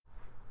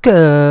Good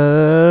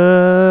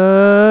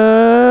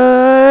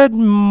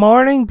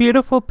morning,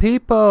 beautiful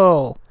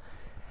people.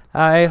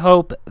 I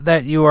hope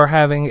that you are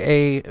having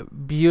a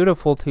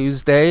beautiful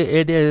Tuesday.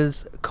 It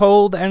is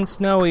cold and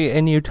snowy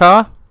in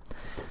Utah,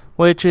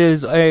 which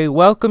is a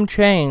welcome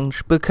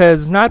change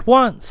because not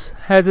once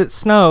has it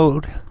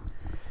snowed.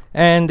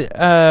 And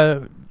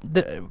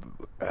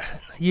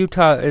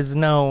Utah is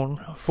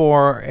known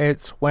for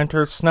its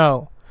winter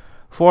snow.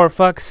 For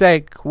fuck's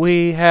sake,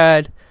 we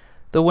had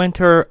the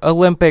Winter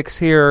Olympics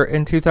here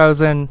in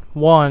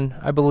 2001,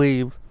 I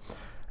believe.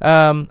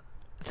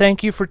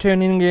 Thank you for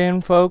tuning in,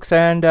 folks,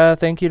 and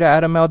thank you to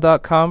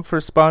AdamL.com for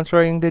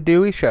sponsoring The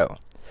Dewey Show.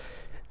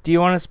 Do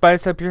you want to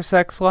spice up your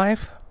sex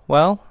life?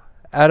 Well,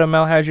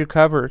 AdamL has you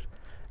covered.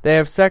 They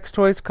have sex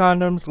toys,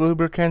 condoms,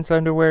 lubricants,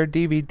 underwear,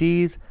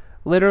 DVDs,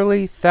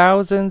 literally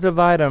thousands of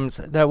items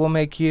that will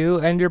make you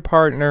and your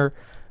partner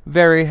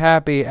very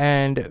happy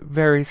and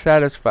very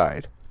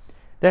satisfied.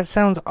 That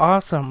sounds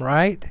awesome,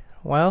 right?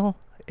 Well,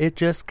 it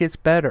just gets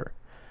better.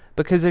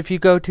 Because if you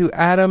go to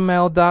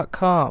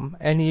AdamL.com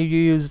and you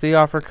use the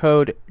offer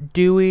code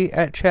DEWEY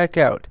at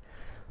checkout,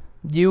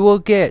 you will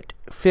get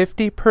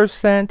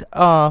 50%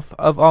 off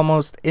of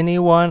almost any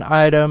one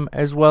item,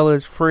 as well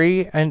as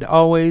free and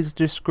always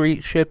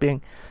discreet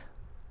shipping.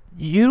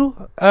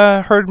 You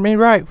heard me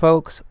right,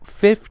 folks.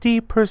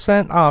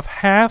 50% off,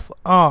 half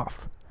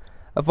off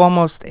of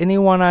almost any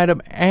one item,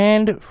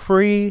 and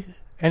free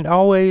and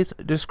always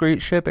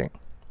discreet shipping.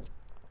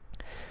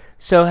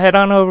 So head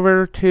on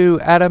over to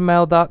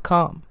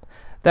AdamL.com.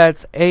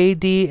 That's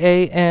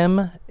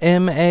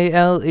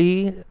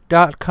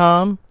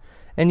ADAMMALE.com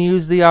and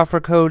use the offer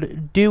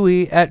code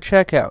DEWEY at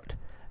checkout.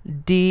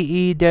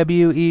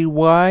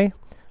 DEWEY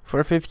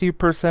for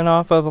 50%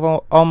 off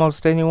of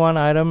almost any one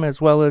item, as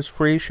well as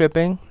free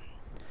shipping.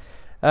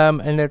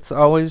 And it's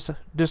always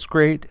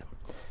discreet.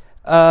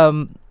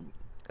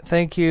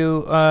 Thank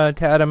you to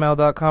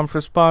AdamL.com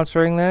for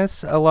sponsoring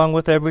this, along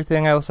with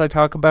everything else I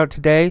talk about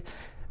today.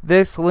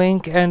 This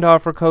link and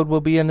offer code will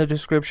be in the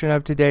description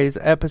of today's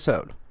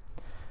episode.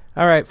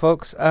 Alright,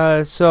 folks,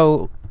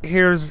 so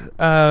here's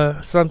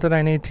something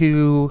I need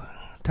to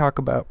talk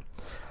about.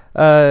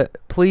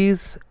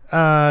 Please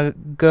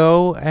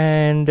go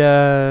and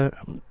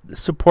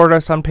support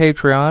us on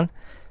Patreon.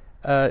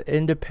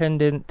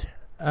 Independent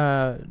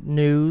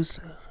news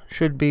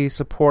should be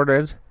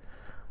supported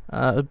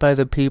by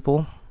the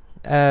people.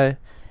 I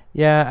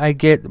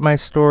get my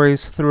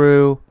stories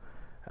through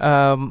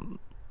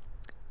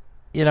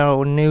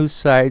news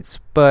sites,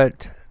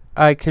 but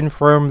I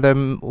confirm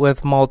them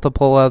with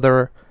multiple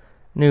other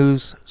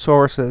news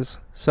sources.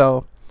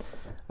 So,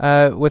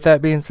 with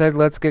that being said,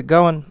 let's get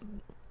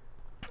going.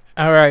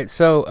 Alright,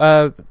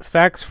 so,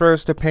 facts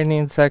first,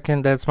 opinions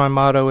second. That's my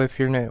motto if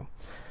you're new.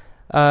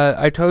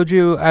 I told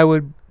you I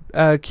would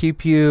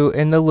keep you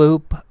in the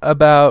loop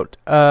about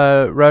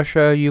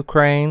Russia,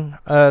 Ukraine,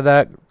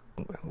 that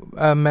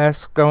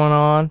mess going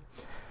on.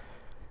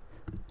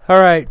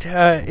 Alright,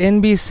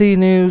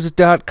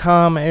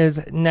 NBCnews.com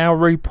is now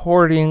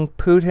reporting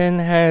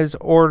Putin has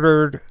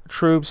ordered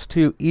troops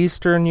to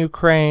eastern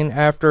Ukraine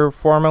after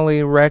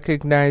formally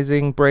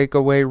recognizing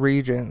breakaway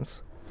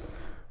regions.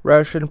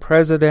 Russian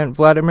President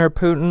Vladimir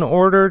Putin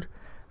ordered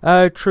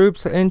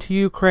troops into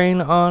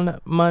Ukraine on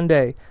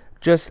Monday,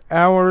 just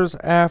hours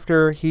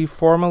after he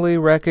formally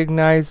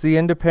recognized the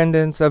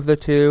independence of the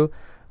two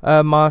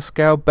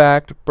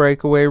Moscow-backed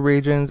breakaway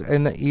regions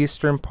in the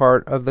eastern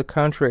part of the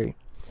country.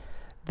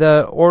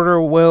 The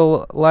order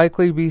will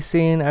likely be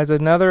seen as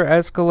another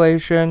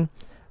escalation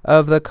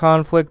of the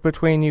conflict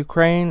between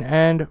Ukraine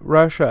and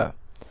Russia,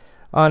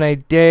 on a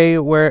day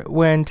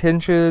when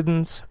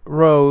tensions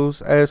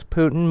rose as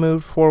Putin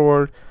moved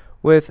forward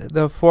with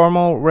the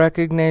formal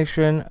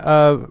recognition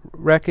of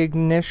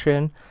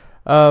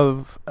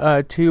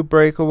two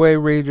breakaway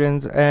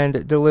regions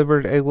and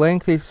delivered a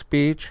lengthy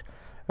speech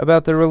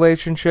about the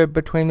relationship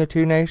between the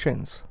two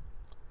nations.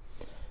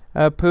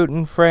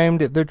 Putin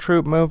framed the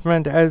troop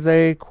movement as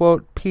a,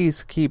 quote,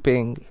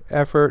 peacekeeping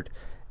effort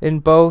in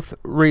both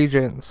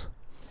regions.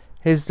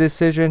 His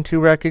decision to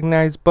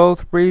recognize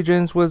both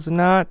regions was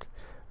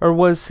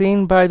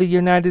seen by the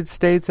United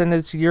States and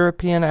its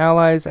European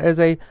allies as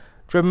a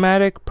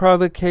dramatic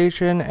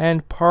provocation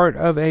and part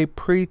of a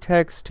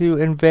pretext to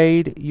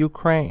invade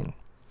Ukraine,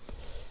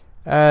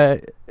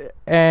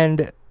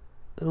 and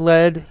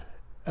led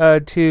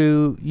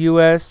to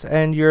U.S.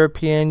 and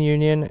European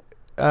Union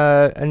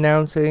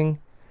announcing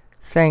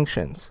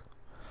sanctions.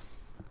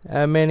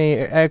 Many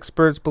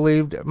experts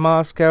believed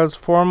Moscow's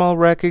formal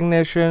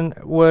recognition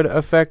would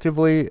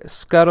effectively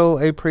scuttle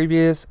a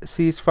previous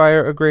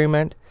ceasefire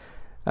agreement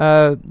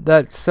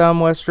that some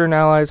Western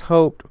allies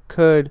hoped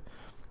could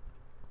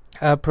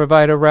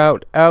provide a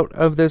route out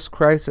of this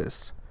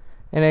crisis.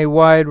 In a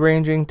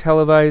wide-ranging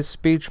televised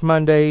speech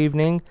Monday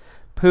evening,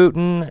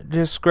 Putin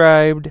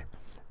described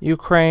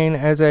Ukraine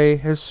as a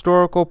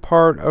historical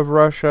part of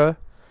Russia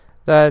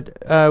that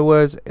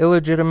was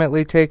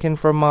illegitimately taken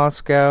from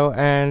Moscow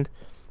and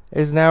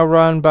is now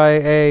run by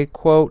a,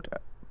 quote,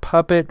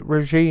 puppet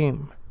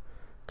regime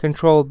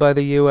controlled by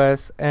the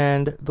U.S.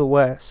 and the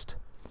West.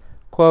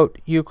 Quote,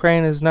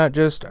 Ukraine is not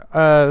just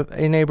a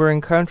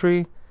neighboring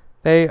country,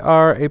 they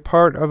are a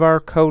part of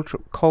our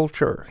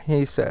culture,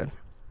 he said.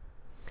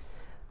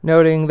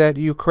 Noting that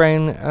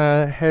Ukraine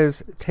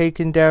has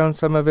taken down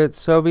some of its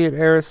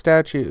Soviet-era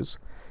statues,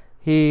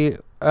 he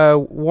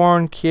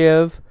warned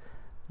Kiev,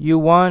 you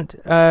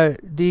want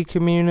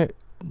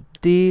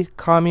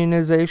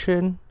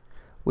decommunization?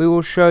 We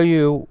will show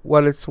you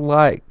what it's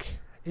like,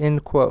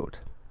 end quote.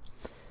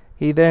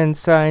 He then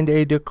signed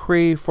a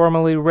decree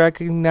formally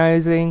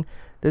recognizing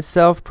the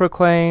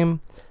self-proclaimed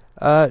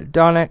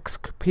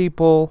Donetsk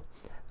People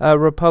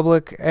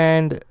Republic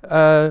and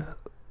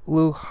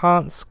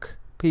Luhansk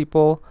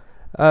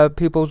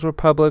People's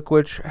Republic,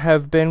 which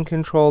have been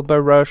controlled by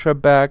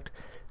Russia-backed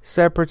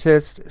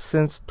separatists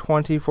since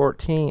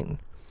 2014.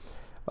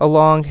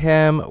 Along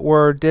him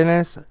were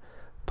Denis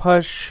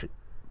Pushilin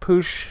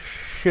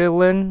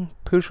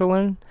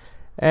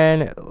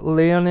and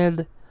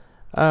Leonid,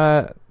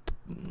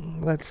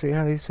 let's see,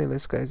 how do you say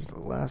this guy's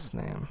last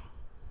name?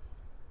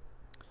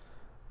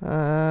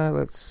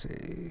 Let's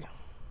see.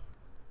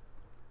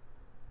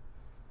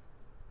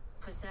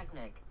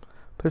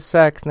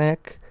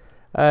 Pasechnik,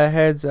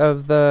 heads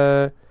of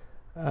the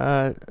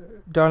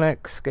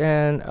Donetsk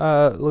and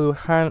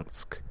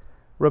Luhansk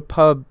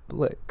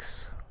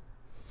republics.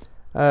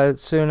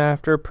 Soon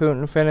after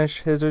Putin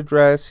finished his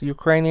address,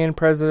 Ukrainian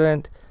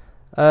President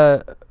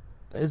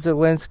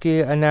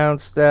Zelensky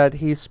announced that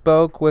he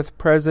spoke with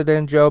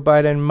President Joe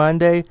Biden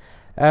Monday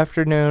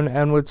afternoon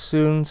and would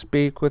soon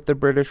speak with the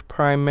British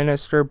Prime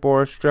Minister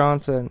Boris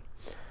Johnson.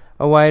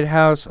 A White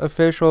House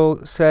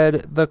official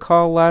said the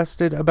call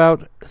lasted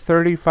about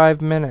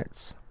 35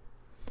 minutes.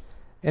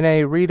 In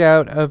a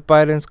readout of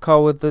Biden's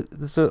call with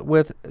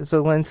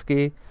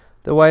Zelensky,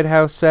 the White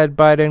House said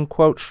Biden,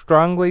 quote,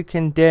 strongly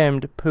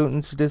condemned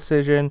Putin's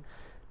decision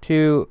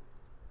to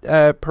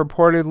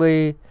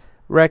purportedly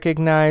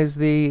recognize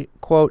the,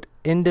 quote,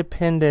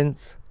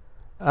 independence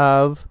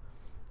of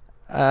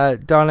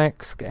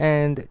Donetsk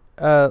and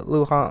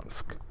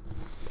Luhansk.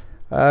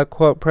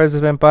 Quote,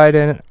 President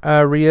Biden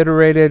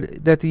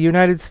reiterated that the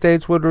United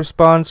States would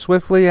respond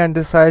swiftly and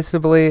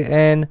decisively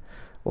in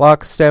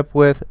lockstep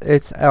with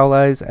its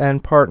allies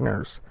and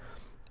partners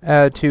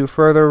to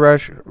further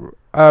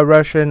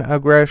Russian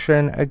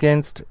aggression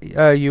against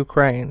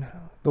Ukraine,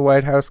 the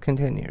White House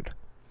continued.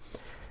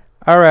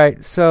 All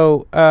right,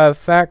 so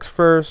facts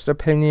first,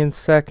 opinions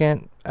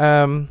second.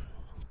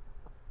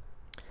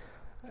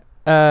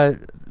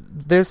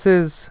 This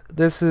is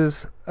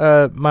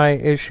my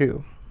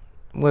issue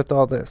with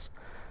all this.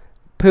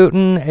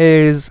 Putin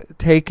is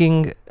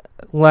taking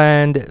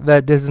land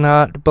that does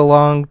not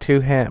belong to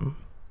him.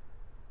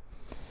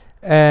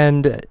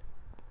 And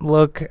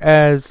look,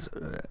 as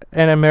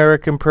an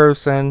American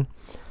person,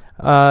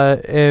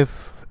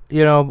 if,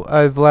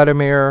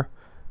 Vladimir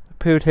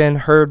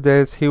Putin heard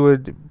this, he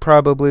would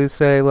probably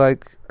say,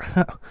 like,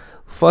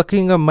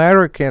 fucking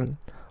American,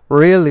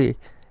 really?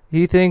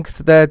 He thinks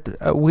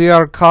that we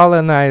are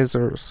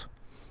colonizers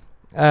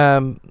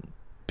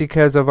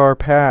because of our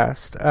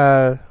past.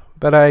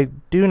 But I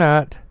do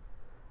not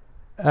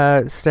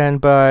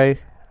stand by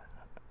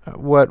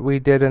what we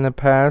did in the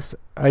past.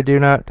 I do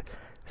not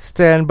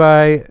stand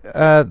by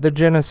the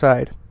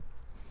genocide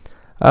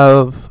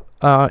of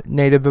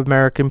Native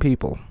American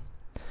people.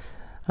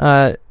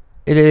 It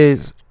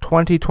is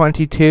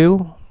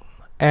 2022,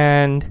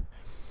 and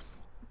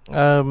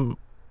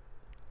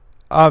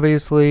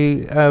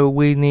obviously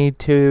we need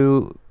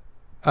to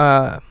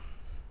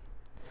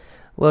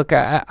look.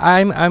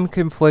 I'm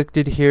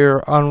conflicted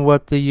here on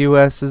what the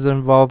U.S.'s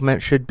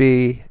involvement should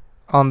be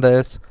on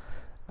this.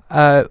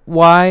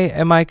 Why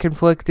am I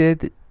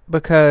conflicted?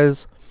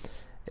 Because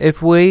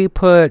if we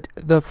put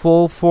the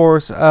full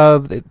force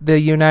of the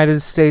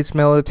United States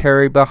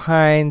military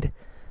behind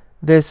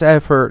this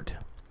effort,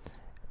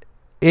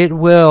 it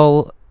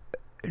will,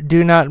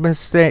 do not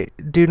mistake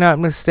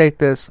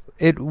this,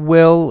 it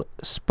will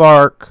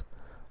spark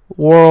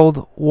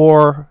World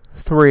War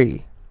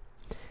III,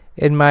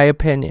 in my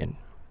opinion,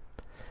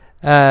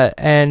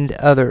 and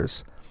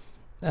others,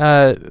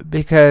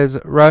 because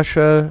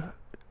Russia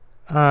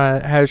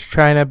has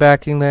China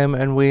backing them,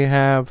 and we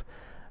have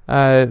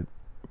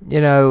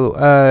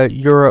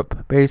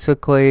Europe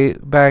basically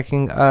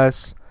backing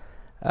us,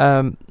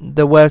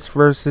 the West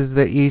versus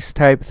the East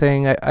type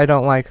thing. I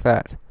don't like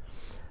that.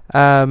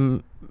 I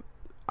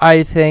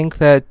think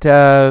that,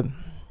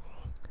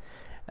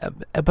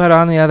 but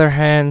on the other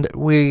hand,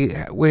 we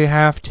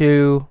have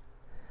to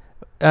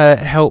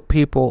help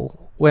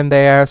people when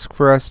they ask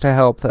for us to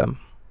help them.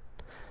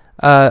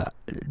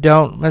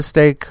 Don't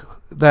mistake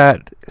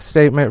that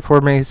statement for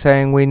me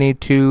saying we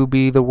need to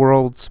be the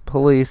world's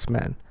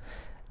policemen.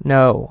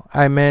 No,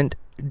 I meant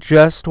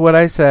just what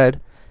I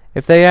said.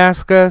 If they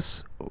ask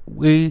us,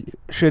 we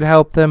should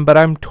help them, but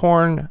I'm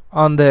torn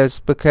on this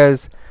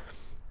because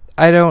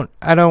I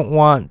don't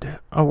want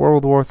a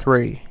World War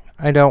III.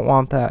 I don't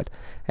want that.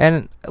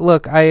 And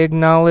look, I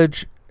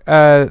acknowledge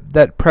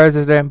that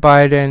President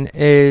Biden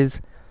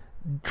is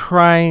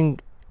trying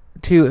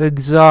to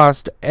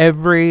exhaust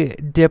every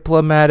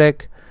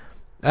diplomatic.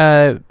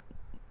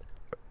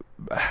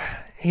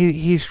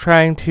 He's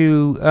trying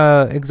to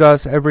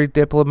exhaust every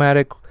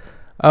diplomatic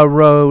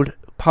road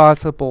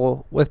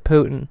possible with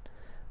Putin.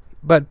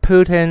 But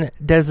Putin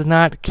does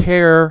not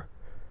care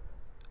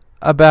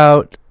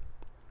about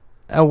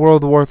a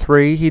World War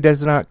III. He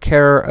does not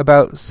care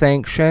about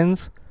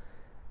sanctions.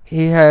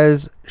 He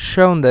has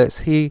shown this.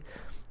 He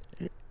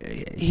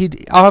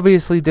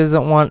obviously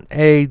doesn't want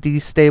a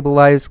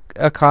destabilized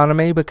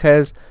economy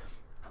because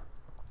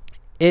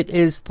it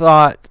is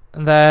thought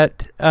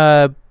that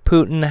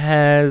Putin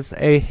has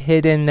a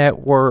hidden net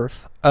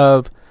worth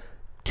of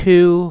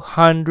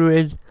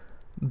 $200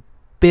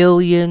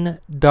 billion.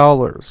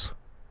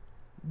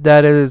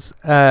 That is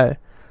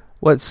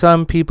what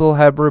some people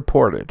have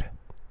reported.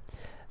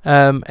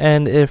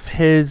 And if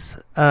his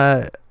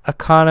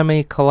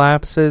economy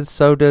collapses,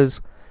 so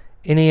does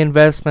any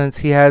investments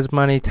he has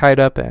money tied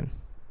up in.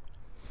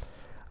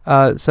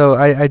 So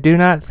I do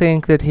not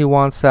think that he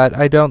wants that.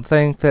 I don't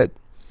think that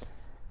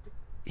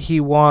he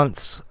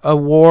wants a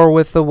war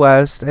with the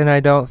West, and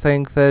I don't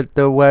think that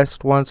the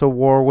West wants a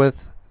war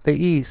with the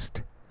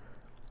East.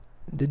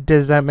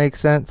 Does that make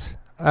sense?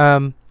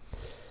 I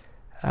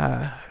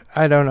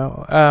don't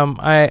know.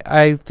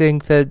 I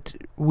think that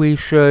we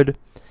should,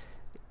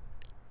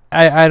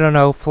 I don't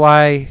know,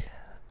 fly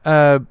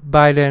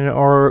Biden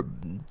or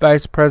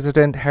Vice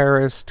President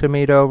Harris to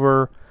meet up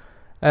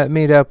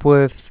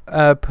with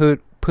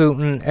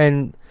Putin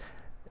and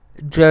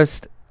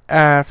just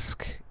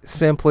ask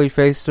simply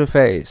face to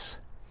face,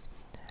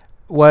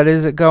 what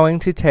is it going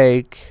to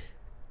take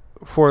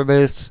for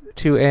this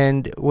to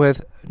end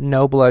with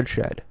no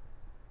bloodshed?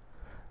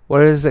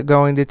 What is it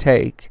going to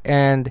take?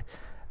 And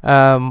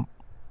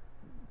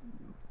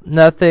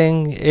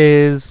nothing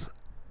is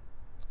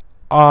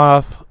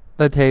off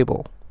the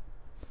table.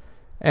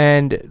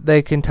 And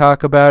they can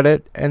talk about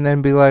it and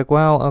then be like,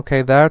 well,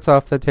 okay, that's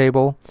off the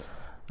table.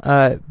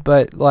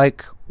 But,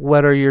 like,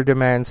 what are your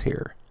demands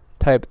here?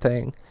 Type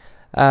thing.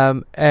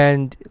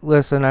 And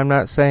listen, I'm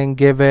not saying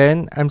give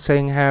in. I'm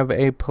saying have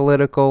a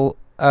political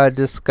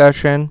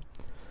discussion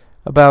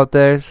about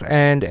this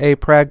and a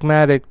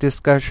pragmatic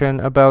discussion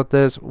about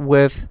this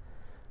with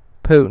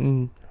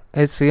Putin.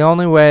 It's the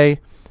only way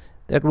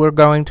that we're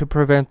going to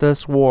prevent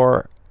this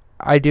war.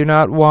 I do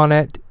not want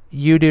it.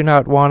 You do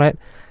not want it.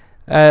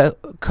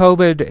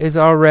 COVID is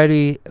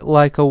already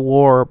like a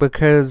war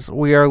because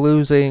we are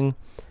losing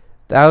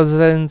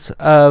thousands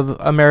of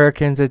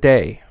Americans a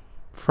day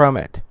from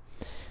it.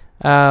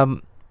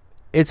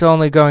 It's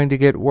only going to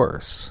get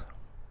worse.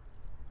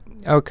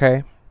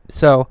 Okay,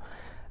 so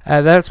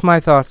that's my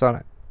thoughts on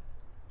it.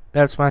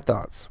 That's my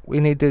thoughts. We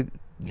need to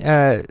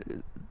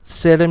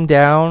sit him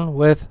down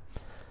with,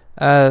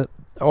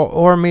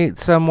 or meet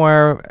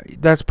somewhere.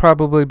 That's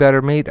probably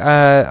better. Meet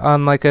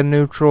on like a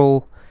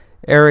neutral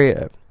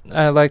area.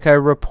 Like I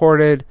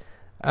reported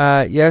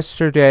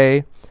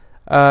yesterday,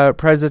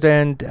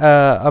 President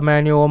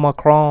Emmanuel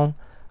Macron,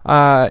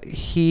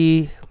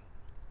 he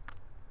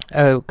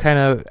kind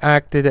of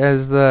acted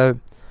as the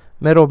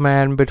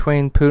middleman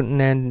between Putin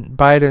and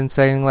Biden,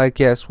 saying like,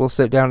 yes, we'll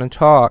sit down and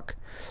talk.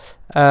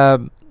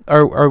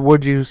 Or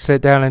would you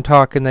sit down and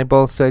talk? And they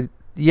both said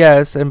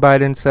yes, and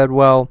Biden said,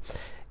 well,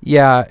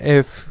 yeah,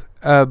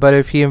 but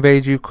if he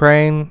invades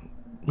Ukraine,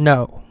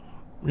 no,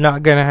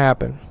 not gonna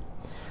happen.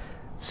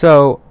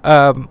 So,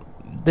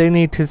 they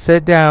need to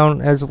sit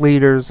down as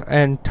leaders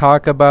and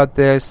talk about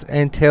this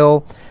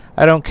until,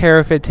 I don't care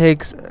if it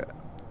takes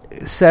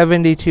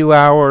 72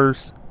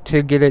 hours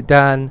to get it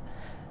done,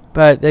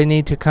 but they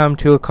need to come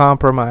to a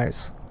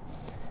compromise.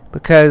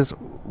 Because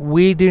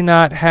we do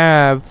not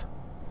have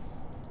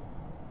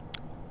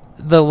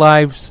the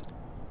lives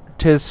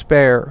to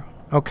spare,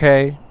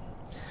 okay?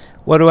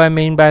 What do I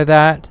mean by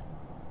that?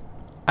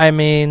 I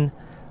mean,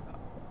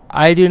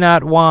 I do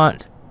not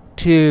want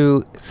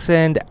to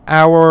send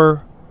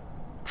our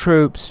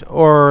troops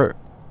or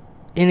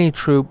any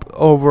troop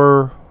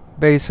over,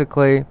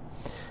 basically,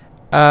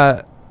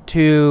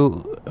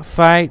 to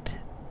fight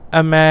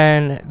a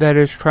man that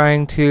is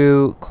trying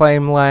to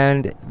claim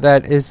land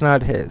that is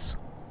not his.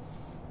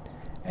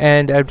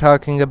 And I'm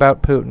talking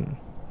about Putin.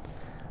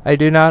 I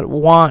do not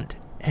want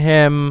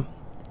him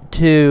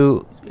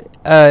to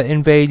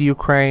invade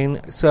Ukraine,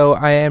 so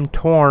I am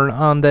torn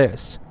on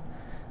this.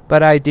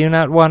 But I do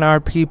not want our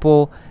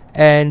people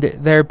and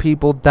their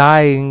people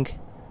dying.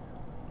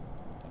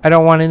 I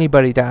don't want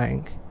anybody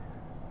dying.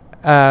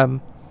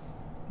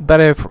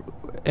 But if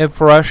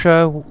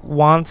Russia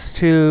wants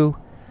to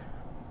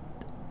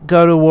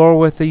go to war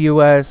with the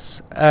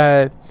U.S.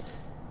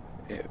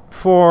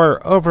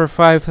 For over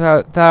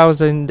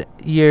 5,000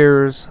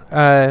 years,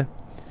 we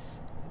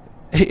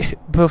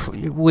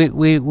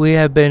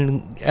have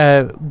been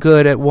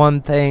good at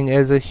one thing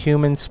as a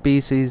human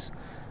species,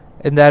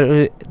 and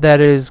that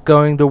is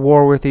going to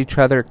war with each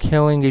other,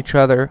 killing each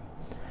other.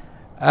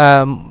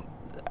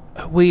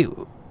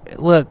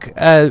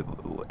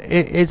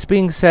 It's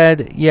being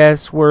said,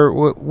 yes,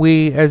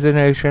 we as a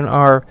nation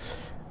are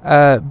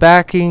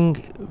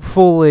backing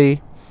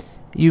fully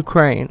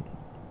Ukraine,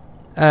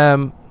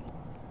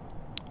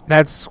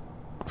 That's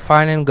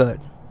fine and good.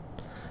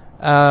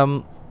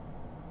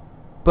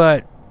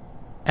 But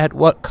at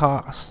what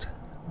cost?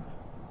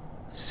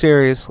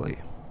 Seriously.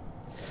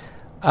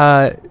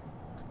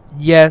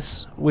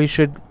 Yes, we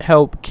should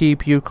help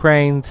keep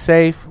Ukraine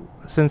safe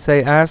since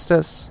they asked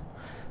us,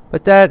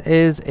 but that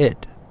is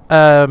it.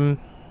 I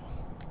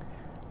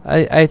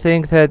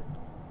think that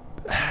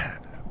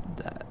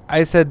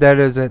I said that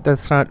is it.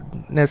 That's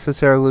not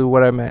necessarily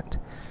what I meant.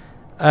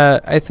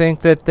 I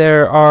think that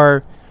there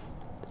are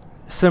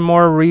some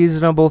more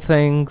reasonable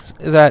things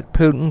that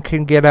Putin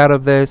can get out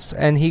of this,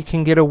 and he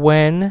can get a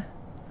win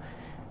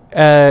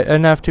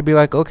enough to be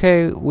like,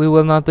 okay, we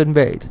will not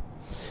invade.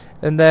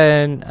 And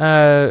then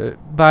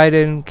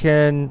Biden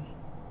can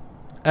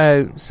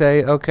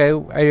say,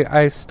 okay,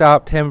 I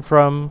stopped him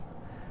from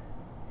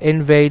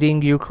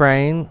invading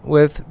Ukraine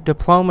with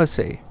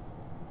diplomacy.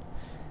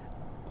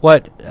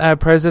 What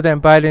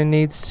President Biden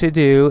needs to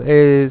do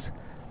is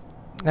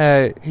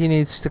he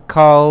needs to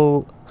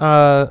call.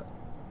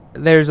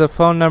 There's a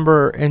phone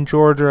number in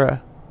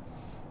Georgia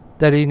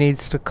that he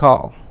needs to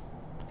call.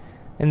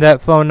 And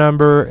that phone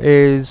number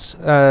is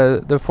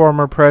the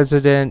former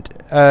president,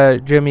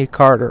 Jimmy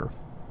Carter.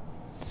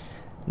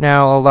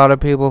 Now, a lot of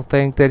people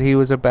think that he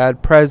was a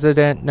bad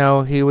president.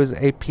 No, he was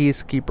a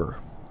peacekeeper,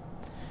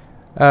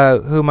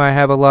 whom I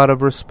have a lot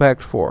of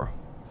respect for.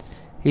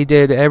 He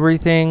did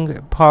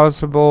everything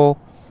possible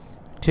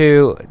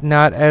to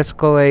not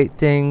escalate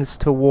things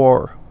to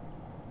war.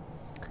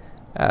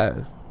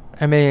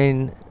 I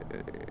mean,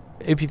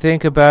 if you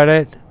think about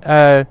it,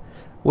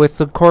 with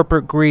the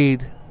corporate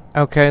greed,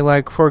 okay,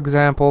 like for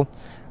example,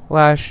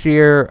 last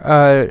year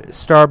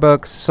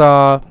Starbucks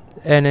saw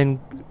an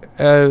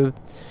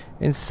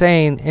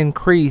insane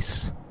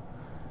increase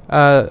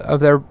of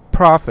their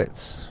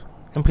profits,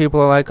 and people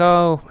are like,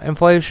 "Oh,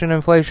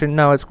 inflation."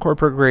 No, it's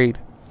corporate greed,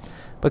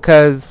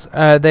 because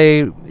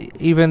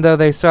even though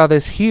they saw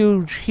this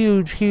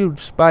huge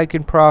spike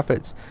in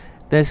profits,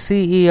 the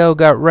CEO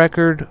got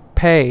record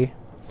pay.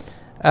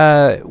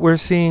 We're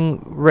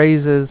seeing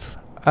raises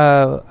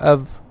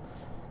of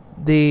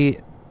the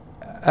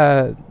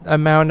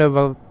amount of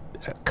a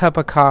cup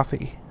of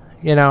coffee.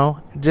 You know,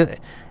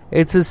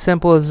 it's as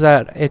simple as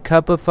that. A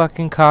cup of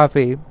fucking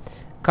coffee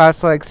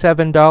costs like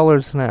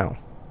 $7 now.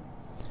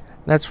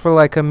 That's for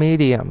like a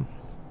medium.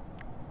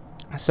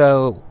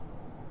 So,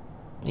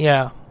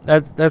 yeah,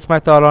 that's my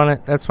thought on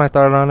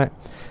it.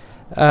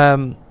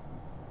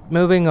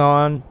 Moving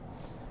on.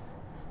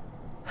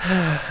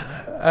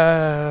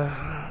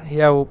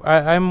 Yeah,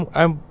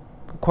 I'm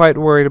quite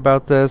worried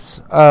about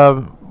this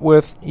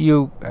with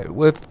Ukraine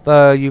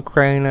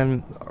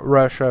and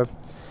Russia.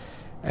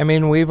 I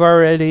mean, we've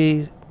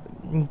already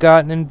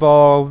gotten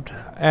involved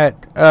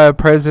at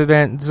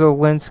President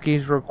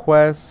Zelensky's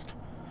request,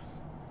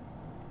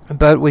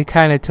 but we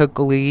kind of took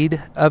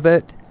lead of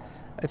it.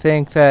 I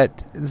think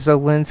that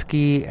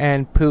Zelensky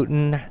and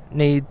Putin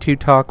need to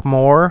talk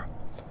more,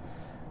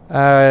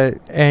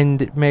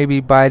 and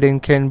maybe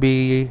Biden can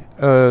be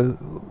a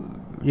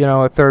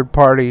third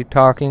party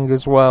talking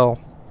as well.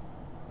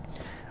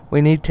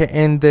 We need to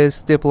end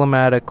this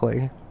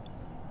diplomatically.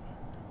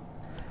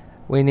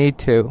 We need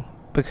to,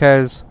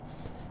 because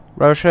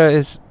Russia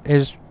is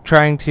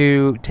trying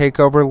to take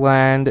over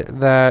land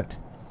that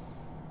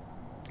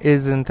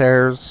isn't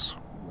theirs,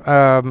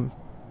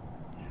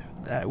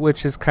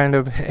 which is kind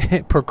of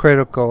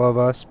hypocritical of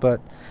us, but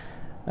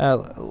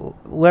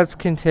let's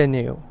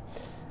continue.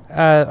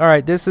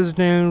 Alright, this is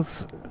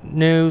news,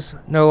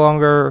 no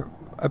longer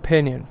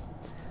opinion.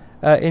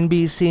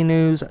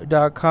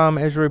 NBCnews.com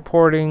is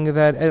reporting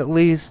that at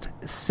least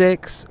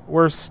 6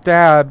 were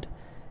stabbed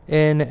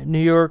in New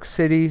York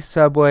City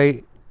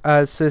subway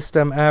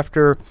system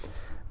after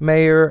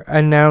mayor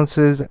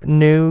announces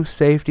new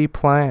safety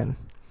plan.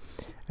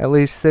 At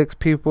least 6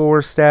 people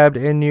were stabbed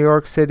in New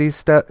York City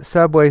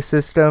subway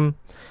system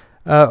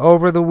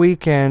over the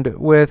weekend,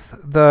 with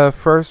the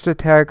first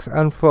attacks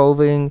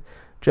unfolding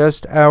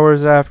just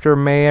hours after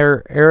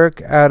Mayor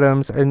Eric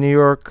Adams and New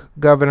York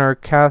Governor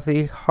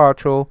Kathy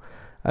Hochul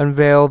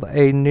unveiled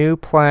a new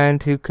plan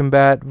to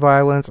combat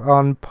violence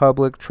on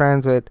public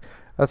transit,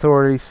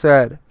 authorities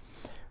said.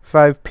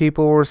 5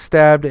 people were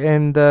stabbed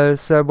in the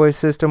subway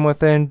system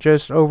within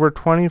just over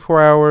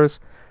 24 hours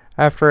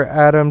after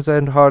Adams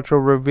and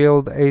Hochul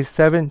revealed a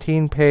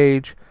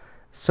 17-page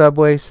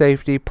subway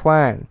safety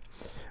plan,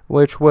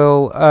 which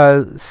will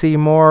see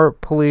more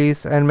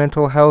police and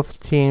mental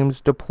health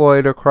teams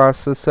deployed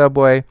across the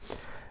subway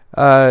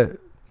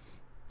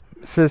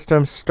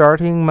system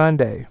starting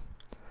Monday.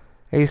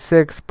 A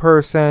 6th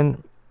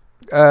person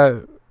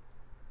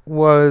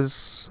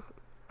was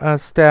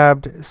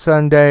stabbed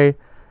Sunday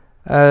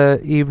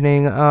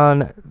evening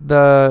on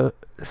the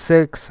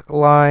 6th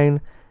line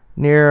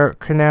near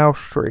Canal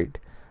Street,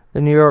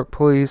 the New York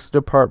Police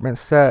Department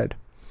said.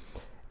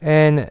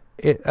 And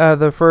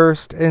the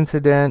first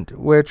incident,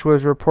 which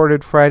was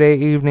reported Friday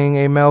evening,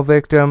 a male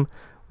victim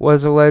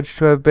was alleged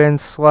to have been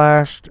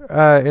slashed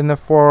in the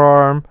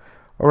forearm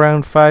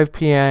around 5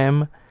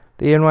 p.m.,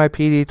 the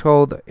NYPD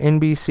told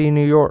NBC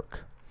New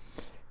York.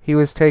 He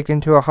was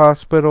taken to a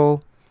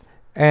hospital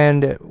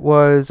and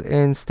was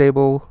in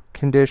stable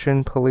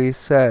condition, police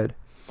said.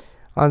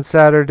 On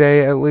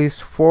Saturday, at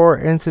least 4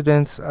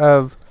 incidents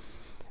were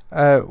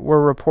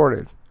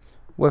reported,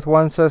 with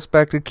one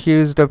suspect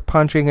accused of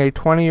punching a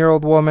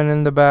 20-year-old woman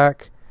in the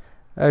back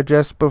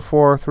just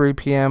before 3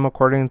 p.m.,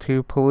 according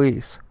to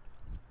police.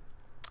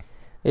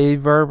 A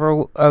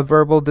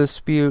verbal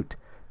dispute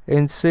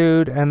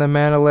ensued, and the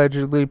man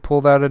allegedly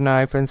pulled out a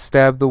knife and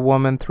stabbed the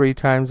woman 3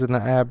 times in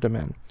the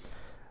abdomen.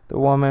 The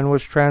woman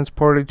was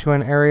transported to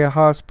an area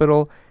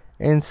hospital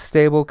in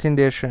stable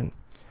condition.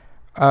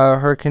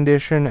 Her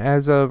condition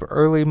as of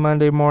early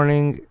Monday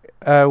morning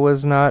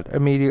was not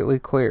immediately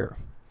clear.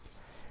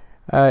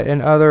 In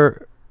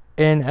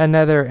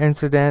another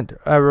incident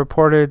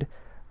reported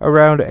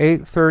around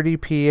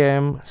 8:30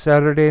 p.m.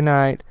 Saturday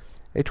night,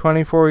 a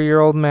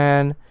 24-year-old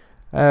man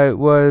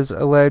was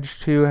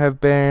alleged to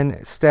have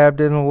been stabbed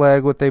in the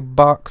leg with a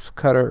box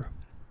cutter.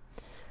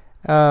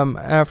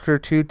 After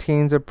 2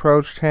 teens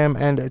approached him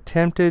and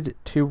attempted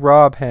to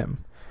rob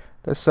him,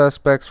 the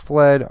suspects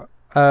fled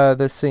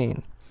the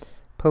scene,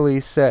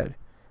 police said.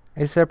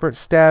 A separate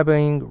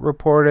stabbing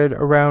reported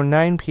around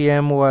 9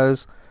 p.m.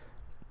 was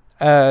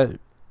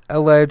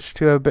alleged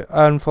to have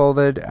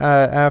unfolded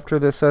after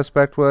the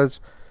suspect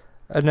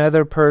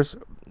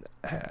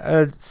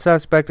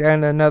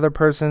and another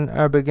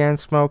person began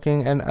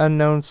smoking an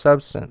unknown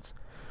substance.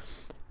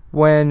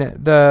 When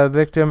the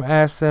victim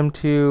asked them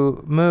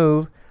to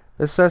move,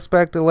 the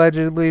suspect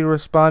allegedly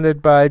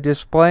responded by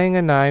displaying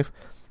a knife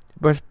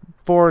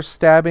before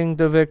stabbing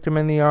the victim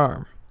in the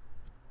arm.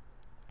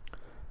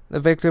 The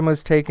victim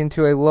was taken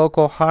to a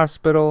local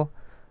hospital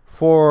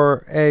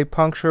for a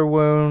puncture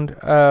wound,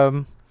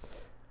 but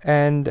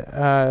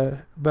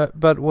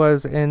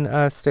was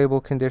in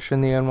stable condition,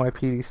 the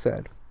NYPD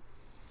said.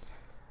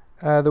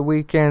 The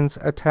weekend's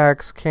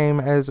attacks came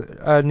as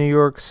New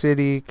York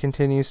City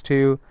continues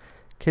to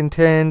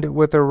contend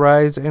with a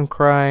rise in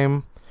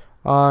crime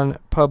on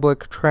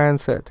public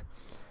transit,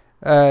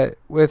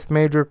 with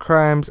major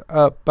crimes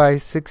up by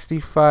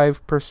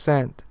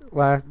 65%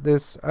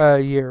 this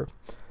year,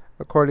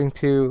 according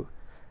to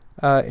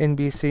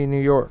NBC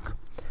New York.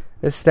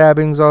 The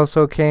stabbings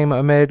also came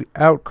amid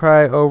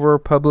outcry over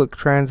public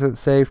transit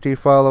safety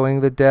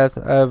following the death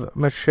of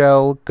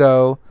Michelle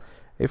Go,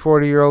 a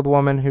 40-year-old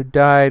woman who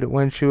died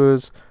when she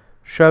was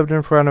shoved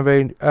in front of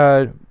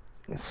a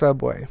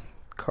subway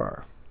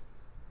car.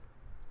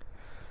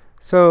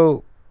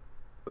 So,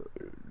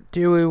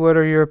 Dewey, what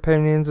are your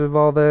opinions of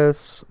all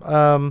this?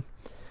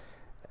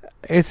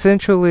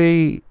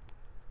 Essentially,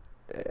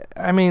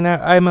 I mean,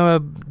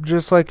 I'm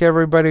just like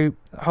everybody,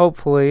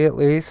 hopefully at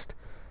least,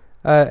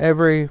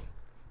 every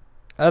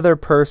other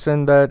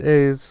person that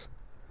is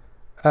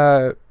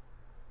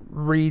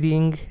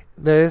reading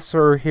this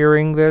or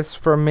hearing this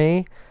from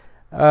me,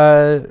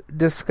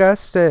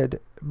 disgusted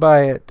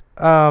by it.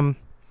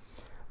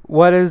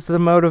 What is the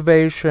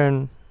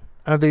motivation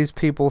of these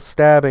people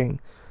stabbing?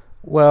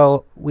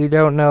 Well, we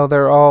don't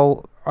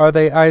know. Are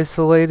they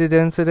isolated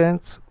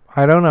incidents?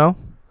 I don't know.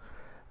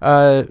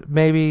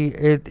 Maybe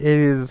it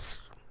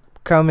is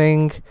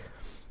coming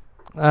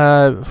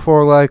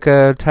for like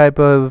a type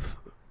of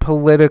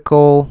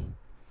political,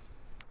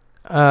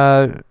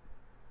 I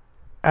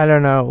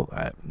don't know,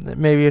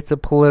 maybe it's a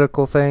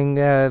political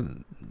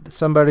thing.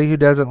 Somebody who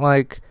doesn't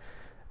like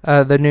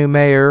the new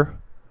mayor.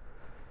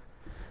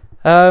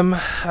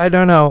 I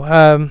don't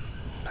know.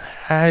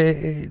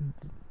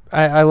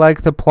 I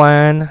like the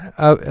plan,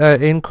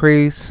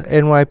 increase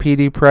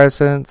NYPD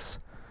presence,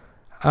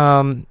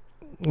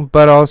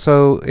 but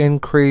also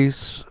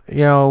increase,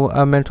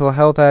 mental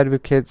health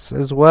advocates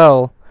as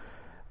well.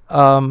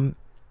 I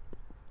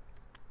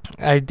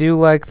do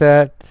like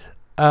that.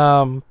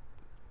 I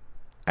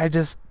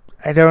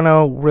don't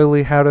know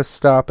really how to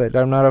stop it.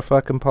 I'm not a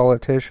fucking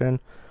politician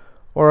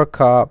or a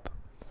cop.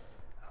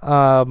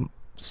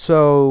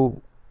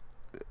 So,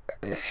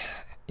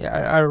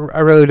 yeah, I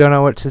really don't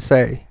know what to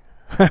say.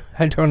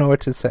 I don't know what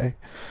to say.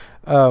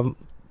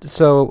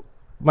 So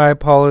my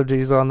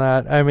apologies on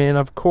that. I mean,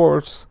 of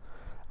course,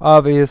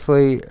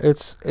 obviously,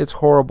 it's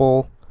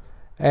horrible,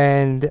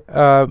 and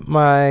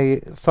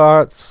my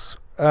thoughts,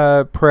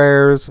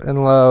 prayers,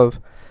 and love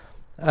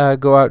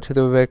go out to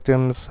the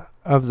victims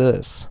of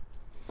this.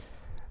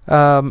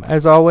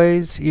 As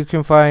always, you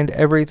can find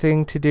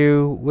everything to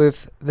do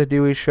with The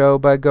Dewey Show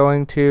by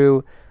going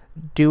to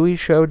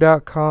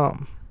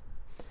deweyshow.com.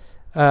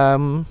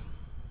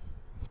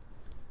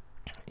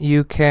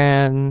 You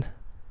can...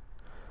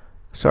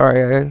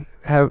 Sorry,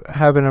 I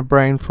having a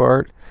brain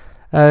fart.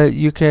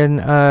 You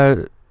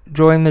can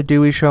join the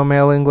Dewey Show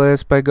mailing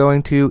list by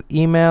going to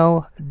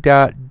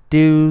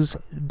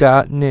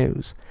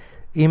email.dews.news.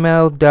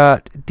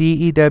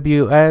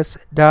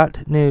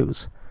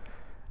 email.dews.news.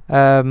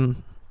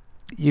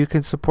 You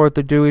can support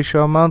the Dewey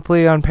Show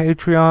monthly on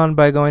Patreon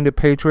by going to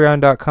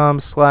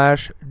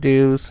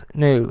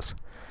patreon.com/dewsnews.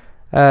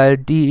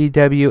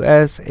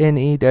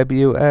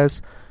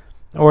 DEWSNEWS.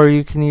 Or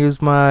you can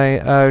use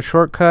my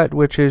shortcut,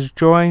 which is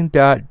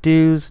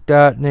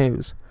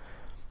join.dews.news.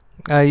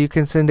 You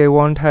can send a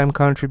one-time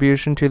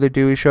contribution to The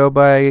Dewey Show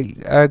by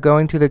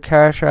going to the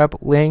Cash App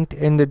linked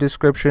in the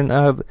description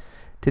of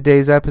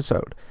today's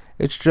episode.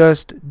 It's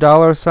just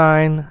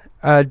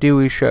 $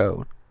 Dewey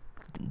Show.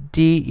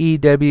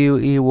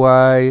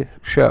 DEWEY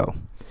Show.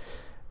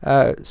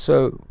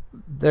 So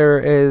there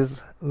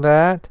is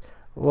that.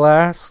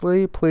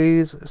 Lastly,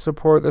 please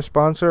support the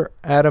sponsor,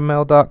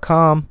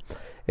 AdamL.com.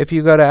 If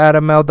you go to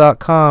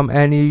AdamL.com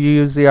and you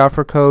use the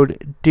offer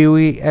code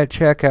Dewey at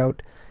checkout,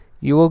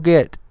 you will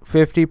get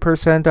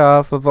 50%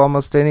 off of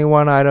almost any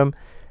one item,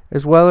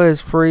 as well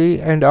as free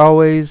and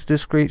always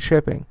discreet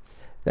shipping.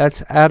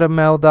 That's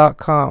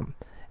AdamL.com.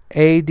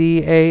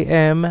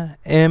 ADAMMALE.com.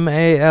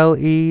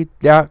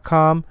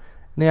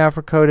 And the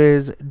offer code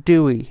is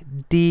Dewey,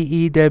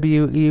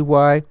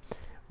 DEWEY,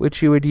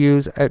 which you would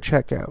use at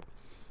checkout.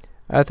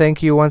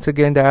 Thank you once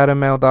again to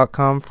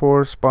AdamL.com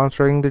for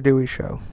sponsoring The Dewey Show.